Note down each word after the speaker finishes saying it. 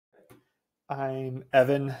I'm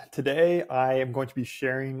Evan. Today, I am going to be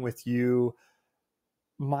sharing with you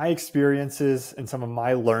my experiences and some of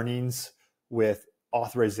my learnings with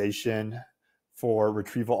authorization for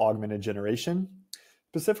retrieval augmented generation,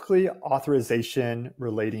 specifically authorization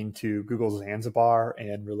relating to Google Zanzibar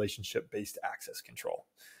and relationship-based access control.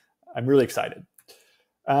 I'm really excited.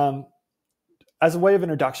 As a way of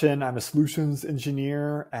introduction, I'm a solutions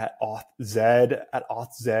engineer at AuthZ. At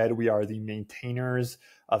AuthZ, we are the maintainers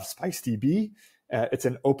of SpiceDB. It's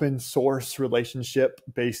an open source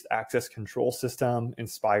relationship-based access control system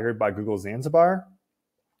inspired by Google Zanzibar.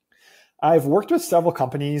 I've worked with several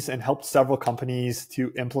companies and helped several companies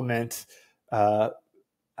to implement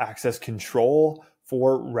access control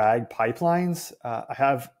for RAG pipelines.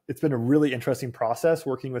 It's been a really interesting process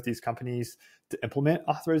working with these companies to implement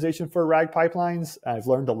authorization for RAG pipelines. I've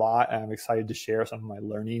learned a lot, and I'm excited to share some of my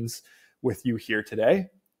learnings with you here today.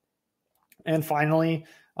 And finally,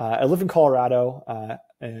 I live in Colorado,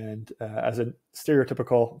 and as a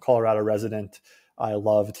stereotypical Colorado resident, I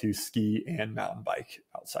love to ski and mountain bike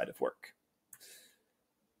outside of work.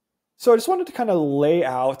 So I just wanted to kind of lay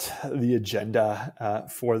out the agenda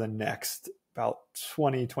for the next about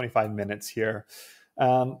 20-25 minutes here.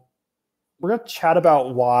 We're going to chat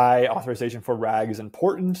about why authorization for RAG is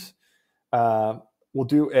important. We'll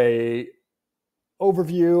do a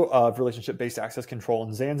overview of relationship-based access control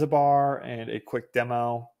in Zanzibar and a quick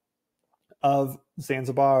demo of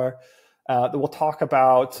Zanzibar. Then we'll talk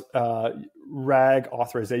about RAG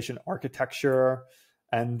authorization architecture,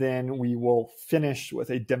 and then we will finish with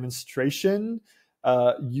a demonstration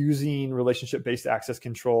using relationship-based access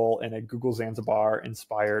control in a Google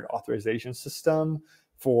Zanzibar-inspired authorization system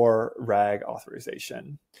for RAG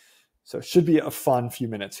authorization. So it should be a fun few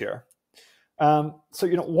minutes here.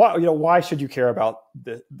 Why should you care about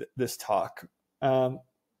this talk? From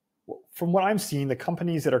what I'm seeing, the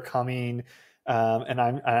companies that are coming and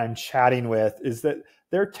I'm chatting with is that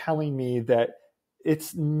they're telling me that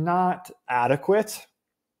it's not adequate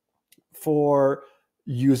for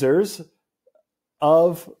users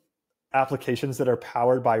of applications that are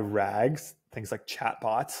powered by RAGs, things like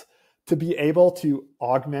chatbots, to be able to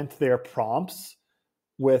augment their prompts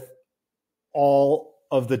with all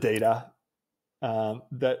of the data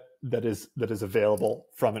that is available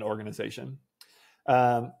from an organization.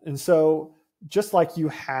 And so just like you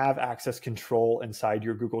have access control inside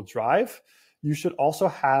your Google Drive, you should also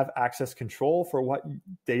have access control for what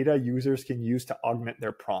data users can use to augment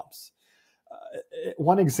their prompts.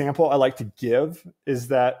 One example I like to give is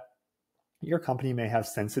that your company may have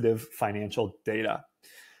sensitive financial data.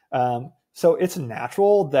 So it's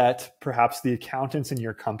natural that perhaps the accountants in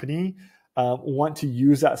your company want to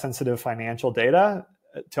use that sensitive financial data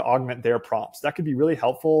to augment their prompts. That could be really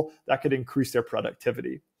helpful. That could increase their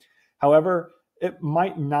productivity. However, it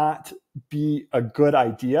might not be a good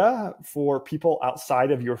idea for people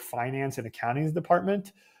outside of your finance and accounting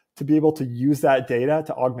department to be able to use that data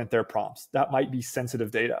to augment their prompts. That might be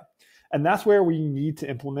sensitive data. And that's where we need to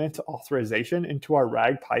implement authorization into our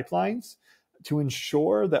RAG pipelines to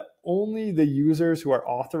ensure that only the users who are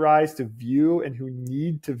authorized to view and who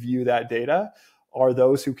need to view that data are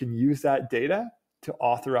those who can use that data to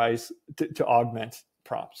augment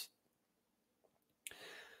prompts.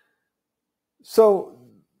 So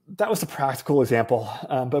that was a practical example.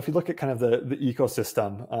 But if you look at kind of the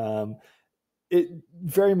ecosystem, it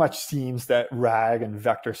very much seems that RAG and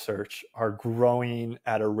vector search are growing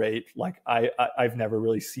at a rate like I've never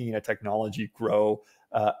really seen a technology grow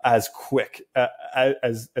as quick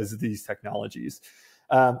as these technologies.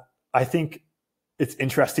 I think it's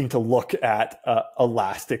interesting to look at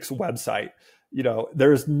Elastic's website.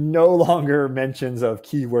 There's no longer mentions of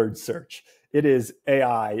keyword search. It is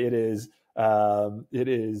AI. It is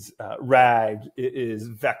RAG. It is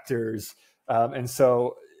vectors. And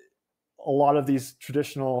so a lot of these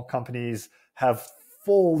traditional companies have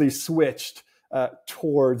fully switched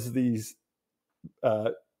towards these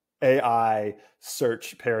AI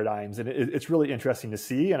search paradigms. And it's really interesting to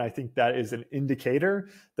see. And I think that is an indicator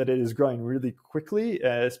that it is growing really quickly,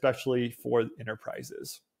 especially for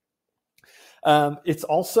enterprises. It's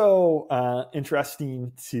also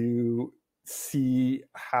interesting to see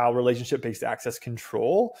how relationship-based access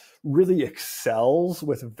control really excels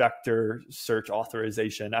with vector search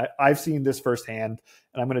authorization. I've seen this firsthand,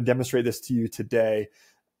 and I'm going to demonstrate this to you today.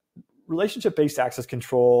 Relationship-based access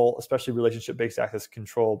control, especially relationship-based access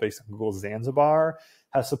control based on Google Zanzibar,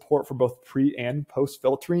 has support for both pre and post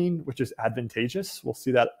filtering, which is advantageous. We'll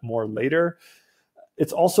see that more later.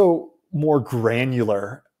 It's also more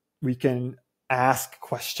granular. We can ask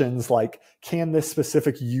questions like, can this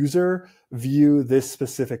specific user view this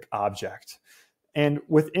specific object? And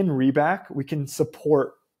within Reback, we can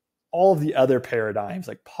support all of the other paradigms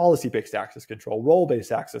like policy-based access control,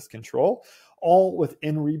 role-based access control, all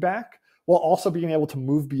within Reback, while also being able to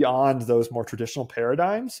move beyond those more traditional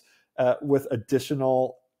paradigms with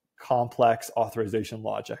additional complex authorization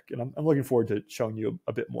logic. And I'm looking forward to showing you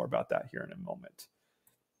a bit more about that here in a moment.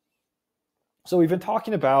 So we've been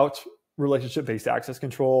talking about relationship-based access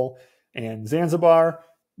control and Zanzibar.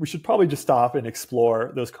 We should probably just stop and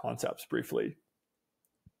explore those concepts briefly.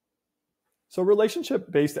 So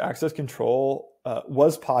relationship-based access control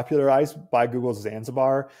was popularized by Google's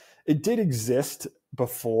Zanzibar. It did exist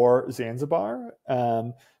before Zanzibar,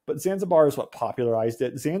 but Zanzibar is what popularized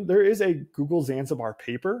it. There is a Google Zanzibar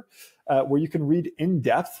paper where you can read in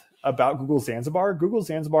depth about Google Zanzibar. Google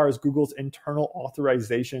Zanzibar is Google's internal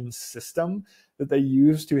authorization system that they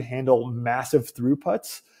use to handle massive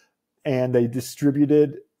throughputs, and they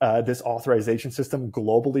distributed this authorization system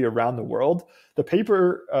globally around the world. The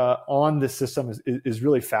paper on this system is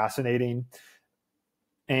really fascinating,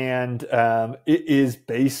 and it is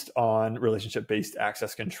based on relationship-based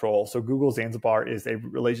access control. So Google Zanzibar is a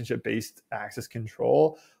relationship-based access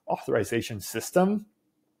control authorization system.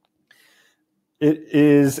 It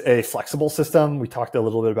is a flexible system. We talked a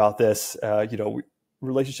little bit about this.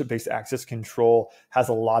 Relationship-based access control has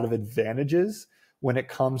a lot of advantages when it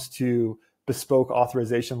comes to bespoke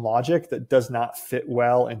authorization logic that does not fit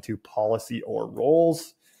well into policy or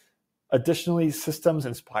roles. Additionally, systems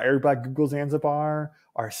inspired by Google Zanzibar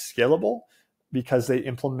are scalable because they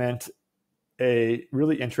implement a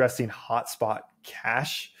really interesting hotspot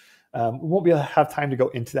cache. We won't be able to have time to go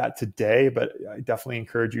into that today, but I definitely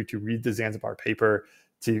encourage you to read the Zanzibar paper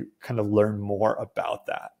to kind of learn more about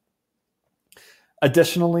that.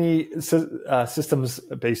 Additionally, systems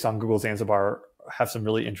based on Google Zanzibar have some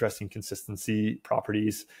really interesting consistency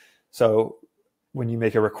properties. So when you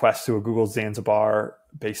make a request to a Google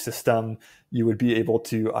Zanzibar-based system, you would be able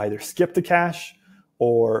to either skip the cache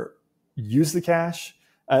or use the cache.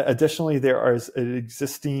 Additionally, there is an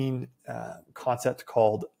existing concept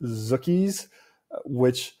called Zookies,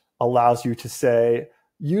 which allows you to say,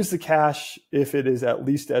 use the cache if it is at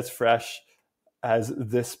least as fresh as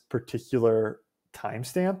this particular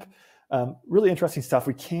timestamp. Really interesting stuff.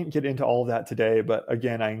 We can't get into all of that today, but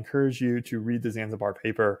again, I encourage you to read the Zanzibar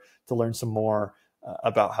paper to learn some more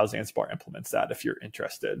about how Zanzibar implements that if you're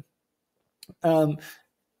interested.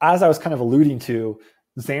 As I was kind of alluding to,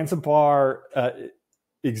 Zanzibar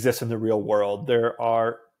exists in the real world. There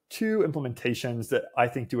are two implementations that I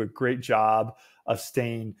think do a great job of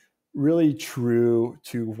staying really true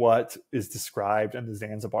to what is described in the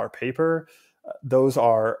Zanzibar paper. Those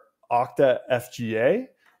are Okta FGA,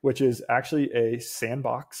 which is actually a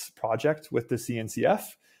sandbox project with the CNCF,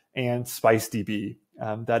 and SpiceDB.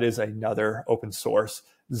 That is another open source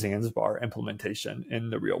Zanzibar implementation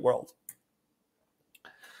in the real world.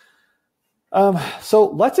 So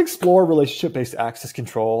let's explore relationship-based access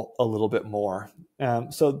control a little bit more.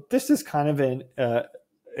 So this is kind of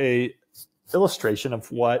a illustration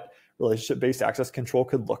of what relationship-based access control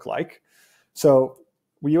could look like. So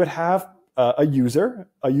we would have a user.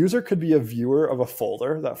 A user could be a viewer of a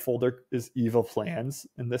folder. That folder is Evil Plans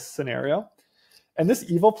in this scenario. And this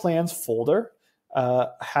Evil Plans folder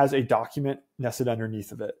has a document nested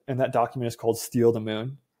underneath of it. And that document is called Steal the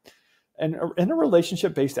Moon. And in a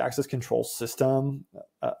relationship-based access control system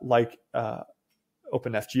like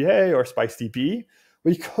OpenFGA or SpiceDB,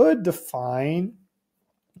 we could define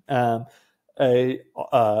a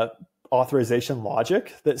authorization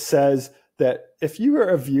logic that says that if you are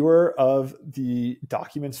a viewer of the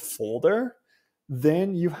documents folder,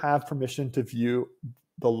 then you have permission to view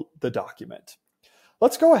the document.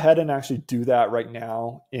 Let's go ahead and actually do that right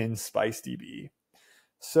now in SpiceDB.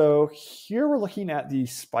 So here we're looking at the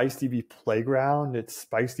SpiceDB playground. It's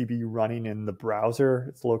SpiceDB running in the browser.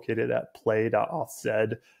 It's located at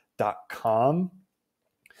play.authz.com.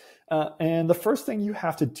 And the first thing you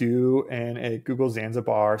have to do in a Google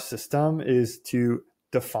Zanzibar system is to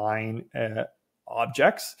define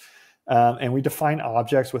objects. And we define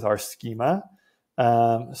objects with our schema.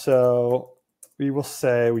 So we will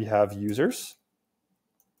say we have users.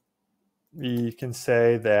 We can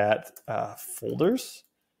say that folders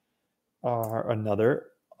are another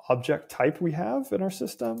object type we have in our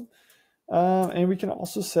system. And we can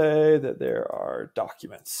also say that there are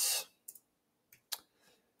documents.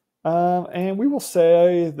 And we will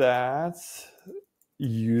say that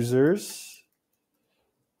users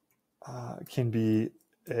can be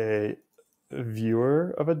a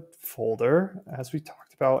viewer of a folder, as we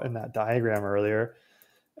talked about in that diagram earlier.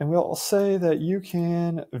 And we'll say that you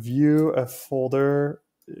can view a folder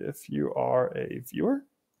if you are a viewer.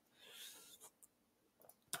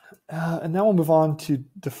 And now we'll move on to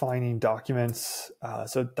defining documents.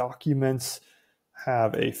 So documents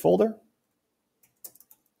have a folder.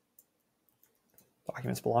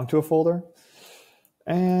 Documents belong to a folder.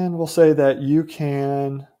 And we'll say that you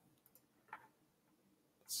can,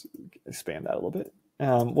 let's expand that a little bit.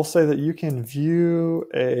 We'll say that you can view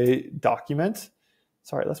a document.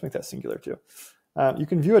 Sorry, let's make that singular too. You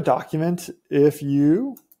can view a document if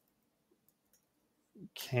you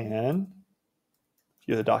can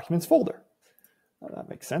view the documents folder. That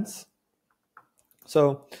makes sense.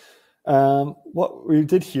 So what we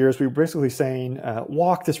did here is we were basically saying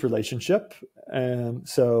walk this relationship.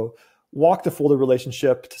 So walk the folder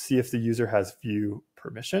relationship to see if the user has view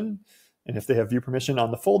permission. And if they have view permission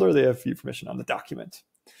on the folder, they have view permission on the document.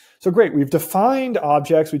 So great, we've defined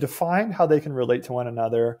objects, we defined how they can relate to one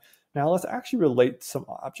another. Now let's actually relate some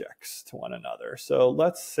objects to one another. So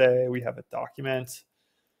let's say we have a document.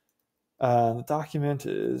 The document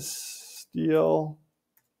is steal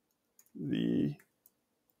the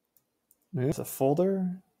moon. It's a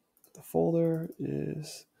folder. The folder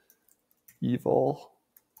is evil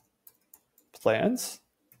plans.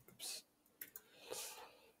 Oops.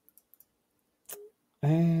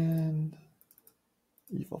 And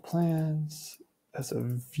evil plans as a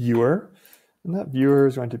viewer. And that viewer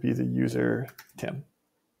is going to be the user, Tim.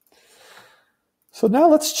 So now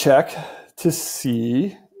let's check to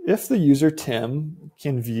see if the user, Tim,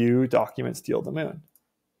 can view document Steal the Moon.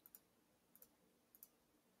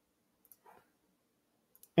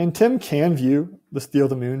 And Tim can view the Steal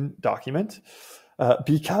the Moon document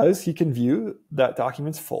because he can view that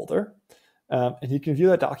document's folder. And he can view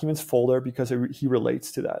that document's folder because he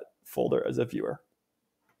relates to that folder as a viewer.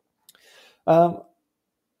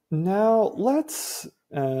 Now let's,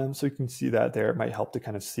 so you can see that there. It might help to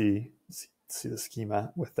kind of see the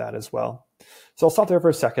schema with that as well. So I'll stop there for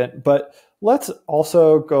a second, but let's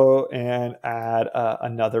also go and add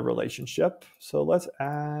another relationship. So let's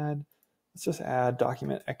just add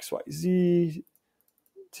document XYZ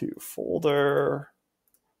to folder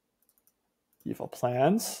evil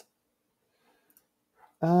plans.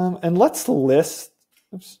 And let's list,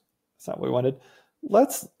 oops, that's not what we wanted.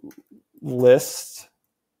 Let's list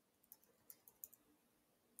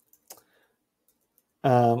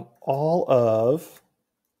all of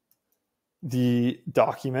the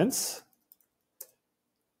documents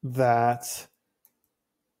that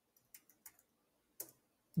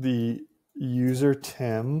the user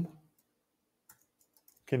Tim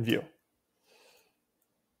can view.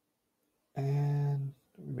 And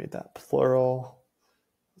we made that plural.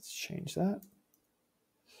 Let's change that.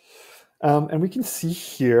 And we can see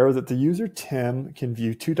here that the user Tim can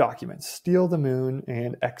view two documents, Steal the Moon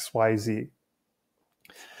and XYZ.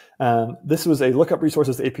 This was a lookup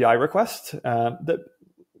resources API request that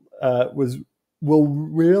will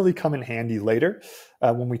really come in handy later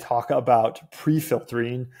when we talk about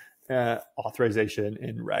pre-filtering authorization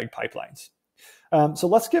in RAG pipelines. So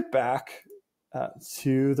let's get back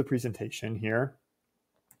to the presentation here.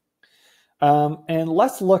 And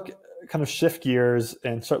let's kind of shift gears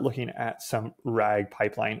and start looking at some RAG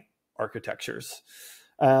pipeline architectures.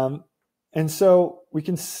 And so we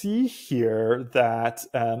can see here that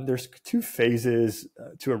there's two phases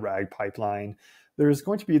to a RAG pipeline. There's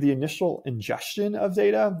going to be the initial ingestion of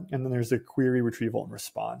data, and then there's the query, retrieval, and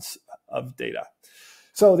response of data.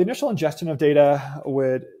 So the initial ingestion of data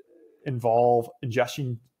would involve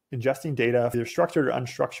ingesting data, either structured or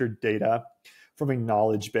unstructured data from a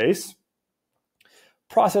knowledge base,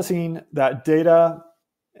 processing that data,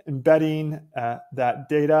 embedding that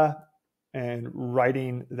data, and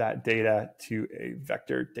writing that data to a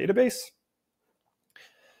vector database.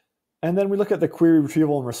 And then we look at the query,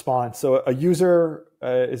 retrieval, and response. So a user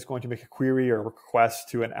is going to make a query or request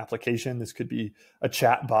to an application. This could be a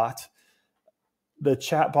chat bot. The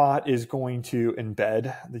chat bot is going to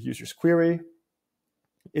embed the user's query.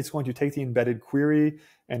 It's going to take the embedded query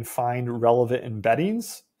and find relevant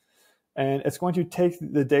embeddings. And it's going to take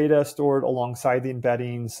the data stored alongside the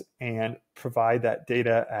embeddings and provide that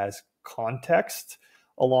data as context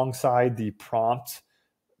alongside the prompt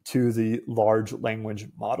to the large language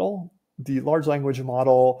model. The large language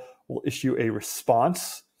model will issue a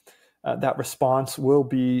response. That response will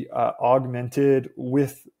be augmented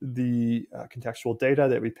with the contextual data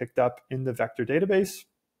that we picked up in the vector database.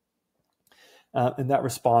 And that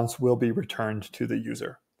response will be returned to the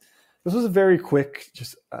user. This was a very quick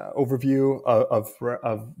overview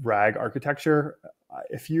of RAG architecture.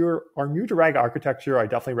 If you are new to RAG architecture, I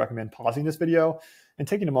definitely recommend pausing this video and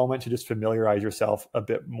taking a moment to just familiarize yourself a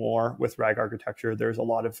bit more with RAG architecture. There's a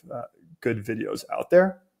lot of good videos out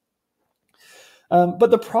there.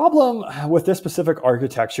 But the problem with this specific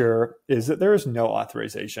architecture is that there is no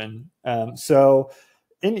authorization.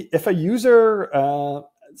 If a user,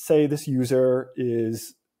 say this user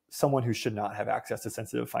is someone who should not have access to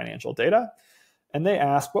sensitive financial data, and they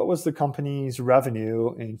ask, what was the company's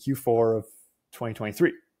revenue in Q4 of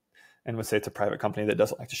 2023? And would say it's a private company that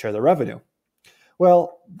doesn't like to share their revenue.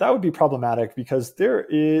 Well, that would be problematic because there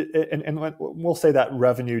is, and we'll say that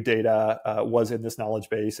revenue data was in this knowledge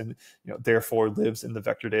base and therefore lives in the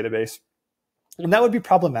vector database. And that would be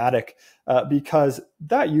problematic because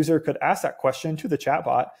that user could ask that question to the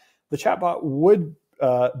chatbot. The chatbot would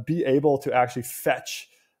be able to actually fetch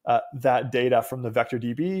that data from the vector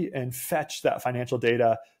DB and fetch that financial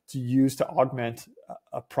data to use to augment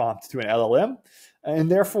a prompt to an LLM.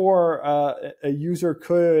 And therefore, a user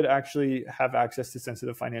could actually have access to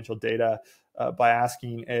sensitive financial data by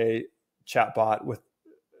asking a chatbot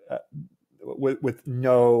with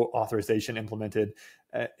no authorization implemented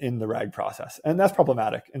in the RAG process. And that's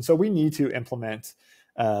problematic. And so we need to implement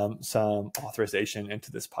some authorization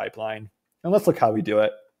into this pipeline. And let's look how we do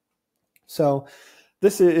it. So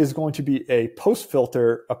this is going to be a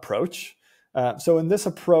post-filter approach. So in this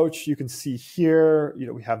approach, you can see here,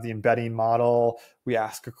 we have the embedding model. We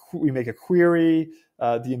make a query.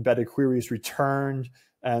 The embedded query is returned,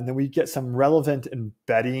 and then we get some relevant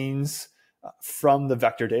embeddings from the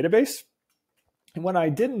vector database. And what I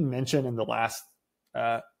didn't mention in the last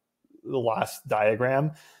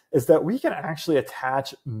diagram is that we can actually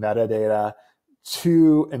attach metadata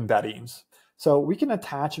to embeddings. So we can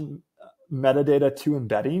attach metadata to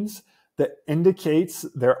embeddings that indicates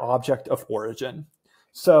their object of origin.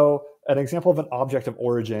 So an example of an object of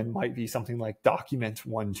origin might be something like document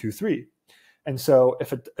 123. And so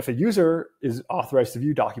if a user is authorized to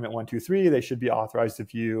view document 123, they should be authorized to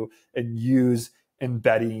view and use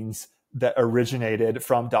embeddings that originated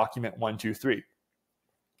from document 123.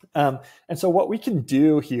 And so what we can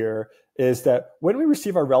do here is that when we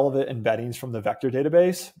receive our relevant embeddings from the vector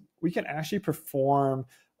database, we can actually perform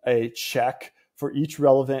a check for each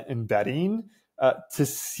relevant embedding to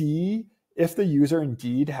see if the user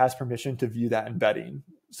indeed has permission to view that embedding.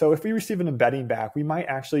 So if we receive an embedding back, we're not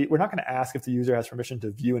going to ask if the user has permission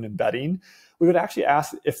to view an embedding. We would actually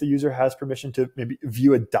ask if the user has permission to maybe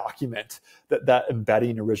view a document that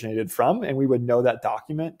embedding originated from, and we would know that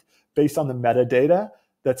document based on the metadata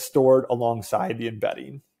that's stored alongside the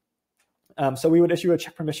embedding. So we would issue a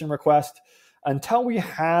check permission request until we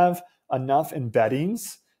have enough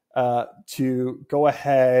embeddings to go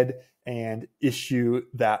ahead and issue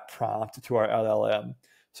that prompt to our LLM.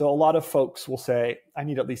 So a lot of folks will say, I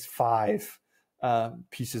need at least 5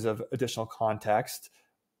 pieces of additional context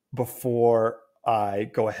before I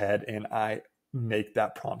go ahead and I make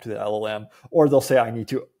that prompt to the LLM. Or they'll say, I need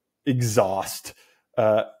to exhaust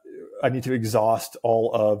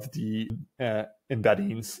all of the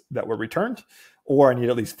embeddings that were returned, or I need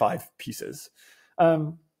at least 5 pieces.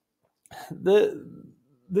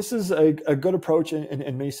 This is a good approach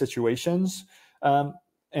in many situations.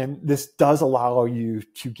 And this does allow you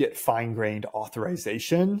to get fine-grained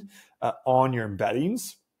authorization on your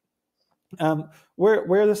embeddings.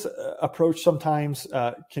 Where this approach sometimes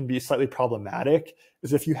can be slightly problematic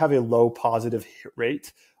is if you have a low positive hit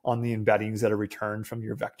rate on the embeddings that are returned from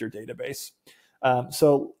your vector database.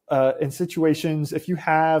 So in situations, if you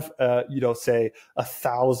have, say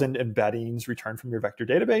 1,000 embeddings returned from your vector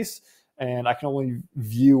database, and I can only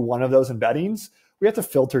view one of those embeddings, we have to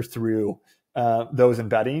filter through those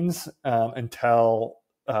embeddings until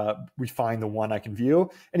we find the one I can view.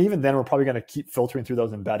 And even then, we're probably going to keep filtering through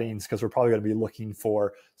those embeddings because we're probably going to be looking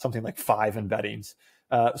for something like 5 embeddings.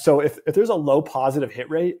 So if there's a low positive hit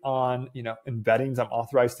rate on embeddings I'm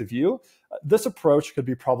authorized to view, this approach could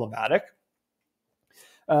be problematic.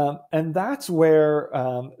 And that's where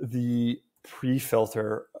the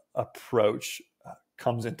pre-filter approach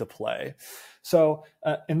comes into play. So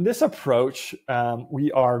in this approach,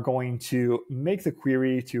 we are going to make the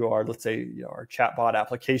query to our, let's say, our chatbot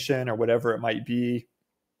application or whatever it might be.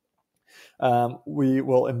 We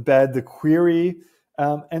will embed the query.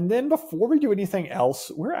 And then before we do anything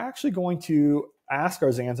else, we're actually going to ask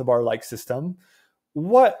our Zanzibar-like system,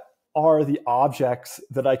 what are the objects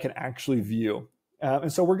that I can actually view?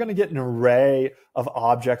 And so we're going to get an array of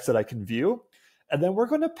objects that I can view. And then we're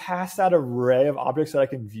going to pass that array of objects that I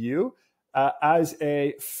can view as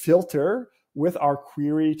a filter with our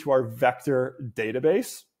query to our vector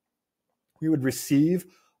database. We would receive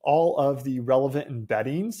all of the relevant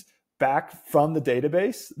embeddings back from the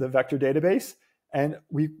database, the vector database, and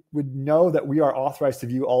we would know that we are authorized to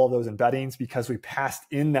view all of those embeddings because we passed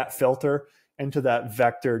in that filter into that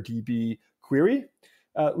vector DB query.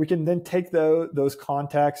 We can then take those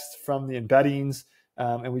contexts from the embeddings,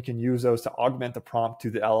 and we can use those to augment the prompt to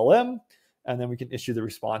the LLM, and then we can issue the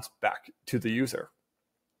response back to the user.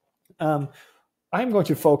 I'm going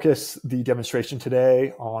to focus the demonstration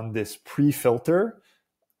today on this pre-filter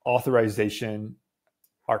authorization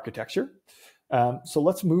architecture. So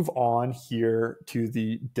let's move on here to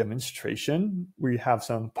the demonstration. We have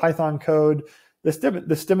some Python code. This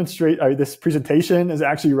presentation is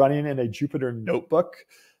actually running in a Jupyter notebook.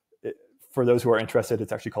 For those who are interested,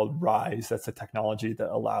 it's actually called Rise. That's a technology that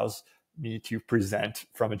allows me to present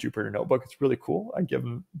from a Jupyter notebook. It's really cool. I give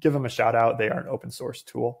them a shout out. They are an open source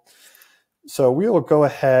tool. So we will go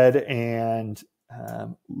ahead and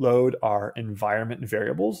load our environment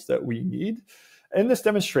variables that we need. In this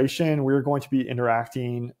demonstration, we're going to be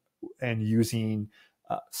interacting and using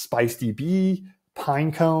SpiceDB,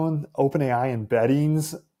 Pinecone, OpenAI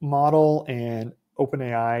embeddings model, and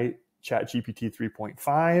OpenAI ChatGPT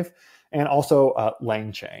 3.5, and also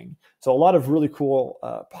LangChain. So a lot of really cool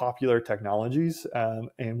popular technologies,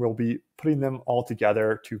 and we'll be putting them all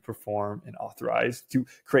together to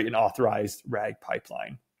create an authorized RAG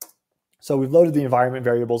pipeline. So we've loaded the environment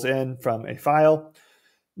variables in from a file.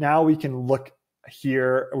 Now we can look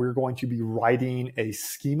here. We're going to be writing a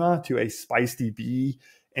schema to a SpiceDB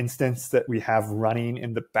instance that we have running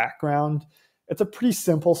in the background. It's a pretty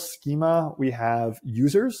simple schema. We have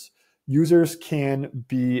users. Users can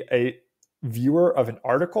be a viewer of an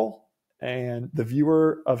article, and the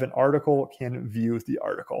viewer of an article can view the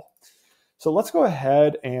article. So let's go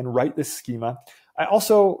ahead and write this schema. I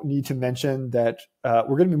also need to mention that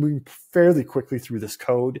we're going to be moving fairly quickly through this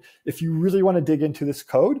code. If you really want to dig into this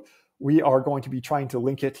code, we are going to be trying to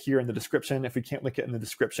link it here in the description. If we can't link it in the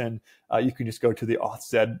description, you can just go to the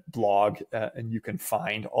AuthZed blog, and you can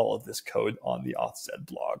find all of this code on the AuthZed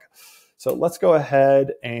blog. So let's go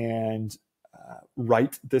ahead and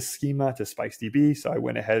write this schema to SpiceDB. So I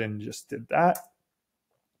went ahead and just did that.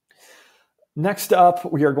 Next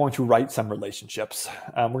up, we are going to write some relationships.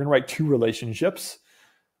 We're going to write two relationships.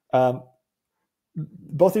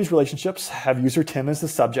 Both these relationships have user Tim as the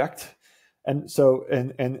subject. And so,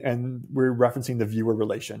 and we're referencing the viewer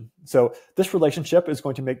relation. So this relationship is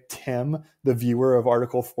going to make Tim the viewer of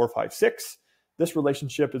article 456. This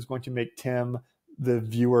relationship is going to make Tim the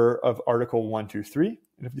viewer of article 123.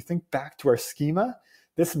 And if you think back to our schema,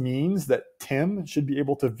 this means that Tim should be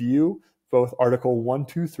able to view both article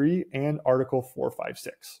 123 and article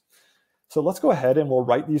 456. So let's go ahead and we'll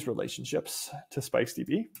write these relationships to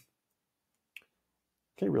SpiceDB.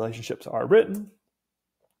 Okay, relationships are written.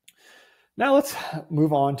 Now let's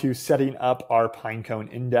move on to setting up our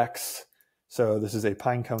Pinecone index. So this is a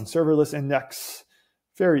Pinecone serverless index,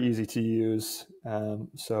 very easy to use.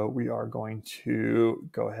 So we are going to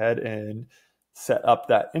go ahead and set up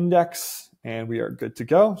that index, and we are good to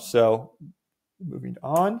go. So moving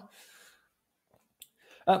on.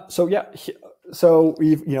 So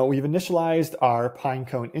we've initialized our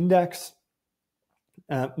Pinecone index.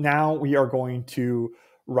 Now we are going to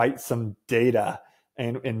write some data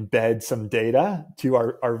and embed some data to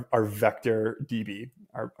our vector DB,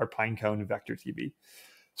 our Pinecone vector DB.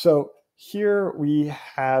 So here we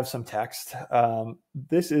have some text.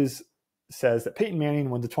 This says that Peyton Manning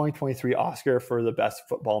won the 2023 Oscar for the best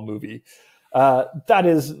football movie. That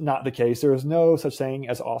is not the case. There is no such thing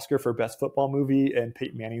as Oscar for best football movie, and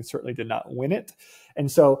Peyton Manning certainly did not win it. And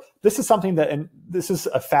so this is something and this is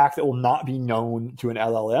a fact that will not be known to an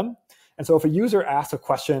LLM. And so if a user asks a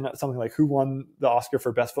question, something like who won the Oscar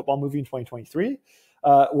for best football movie in 2023,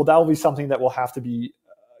 that will be something that will have to be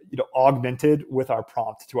augmented with our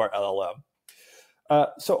prompt to our LLM.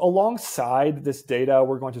 So alongside this data,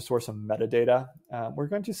 we're going to store some metadata. We're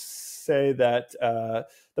going to say that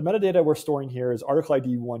the metadata we're storing here is article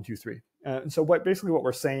ID 123. And so what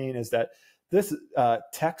we're saying is that this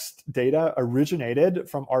text data originated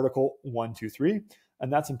from article 123,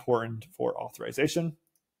 and that's important for authorization.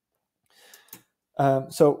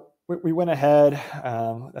 So we went ahead,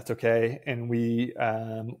 that's okay, and we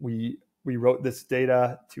wrote this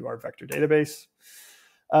data to our vector database.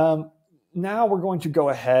 Now we're going to go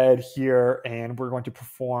ahead here and we're going to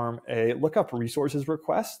perform a lookup resources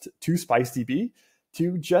request to SpiceDB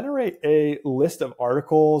to generate a list of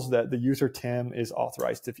articles that the user Tim is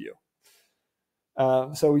authorized to view.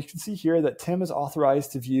 So we can see here that Tim is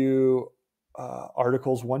authorized to view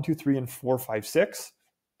articles 1, 2, 3, and 4, 5, 6.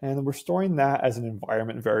 And we're storing that as an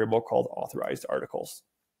environment variable called authorized articles.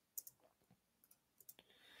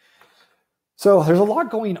 So there's a lot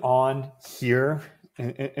going on here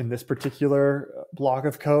in this particular block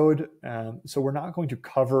of code. So we're not going to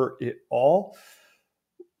cover it all.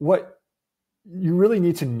 What you really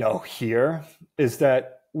need to know here is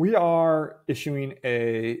that we are issuing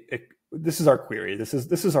this is our query. This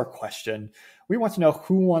is our question. We want to know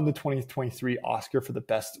who won the 2023 Oscar for the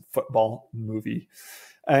best football movie.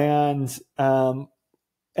 And an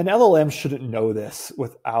LLM shouldn't know this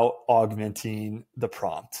without augmenting the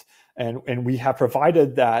prompt. And we have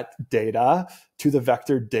provided that data to the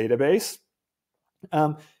vector database.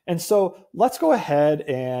 And so let's go ahead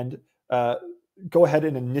and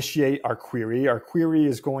initiate our query. Our query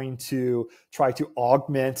is going to try to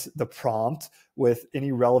augment the prompt with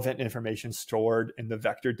any relevant information stored in the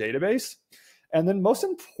vector database. And then most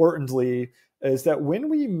importantly is that when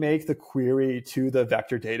we make the query to the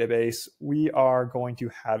vector database, we are going to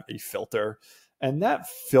have a filter. And that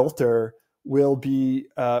filter will be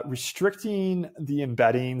restricting the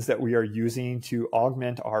embeddings that we are using to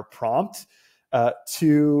augment our prompt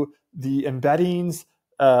to the embeddings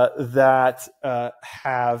that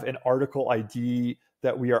have an article ID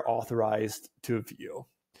that we are authorized to view.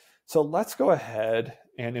 So let's go ahead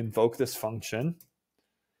and invoke this function.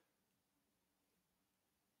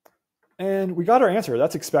 And we got our answer.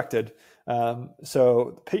 That's expected.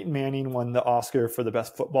 So Peyton Manning won the Oscar for the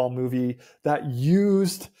best football movie. That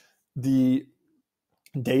used the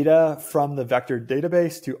data from the vector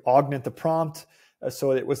database to augment the prompt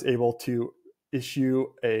so it was able to issue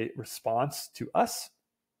a response to us.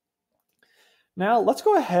 Now let's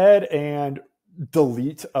go ahead and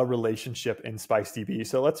delete a relationship in SpiceDB.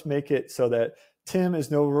 So let's make it so that Tim is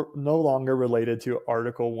no longer related to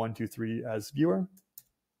article 123 as viewer.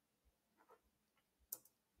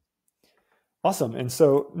 Awesome. And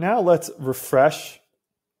so now let's refresh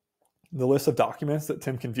the list of documents that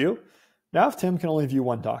Tim can view. Now if Tim can only view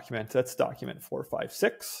one document, that's document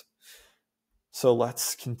 456. So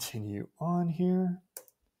let's continue on here.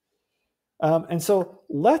 And so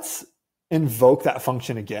let's invoke that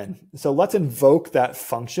function again. So let's invoke that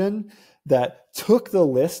function that took the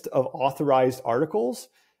list of authorized articles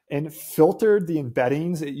and filtered the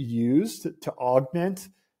embeddings it used to augment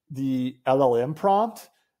the LLM prompt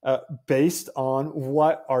based on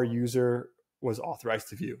what our user was authorized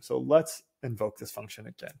to view. So let's invoke this function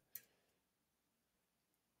again.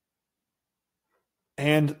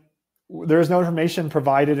 And there's no information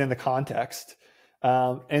provided in the context.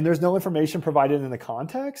 And there's no information provided in the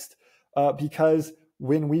context because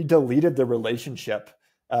when we deleted the relationship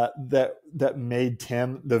that made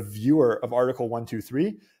Tim the viewer of article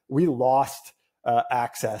 123, we lost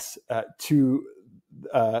access to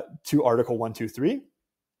article 123.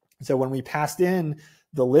 So when we passed in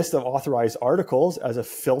the list of authorized articles as a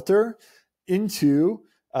filter into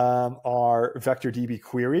our vector DB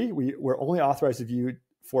query, we were only authorized to view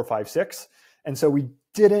 456. And so we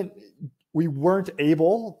weren't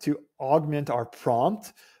able to augment our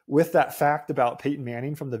prompt with that fact about Peyton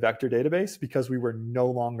Manning from the vector database because we were no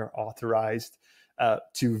longer authorized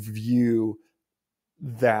to view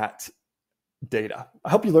that data.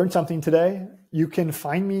 I hope you learned something today. You can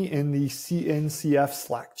find me in the CNCF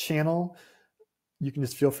Slack channel. You can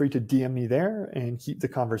just feel free to DM me there and keep the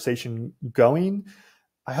conversation going.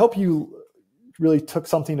 I hope you really took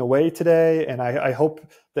something away today, and I hope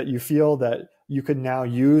that you feel that you can now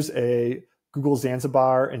use a Google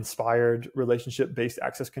Zanzibar-inspired relationship-based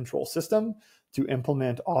access control system to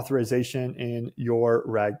implement authorization in your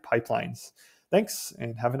RAG pipelines. Thanks,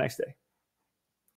 and have a nice day.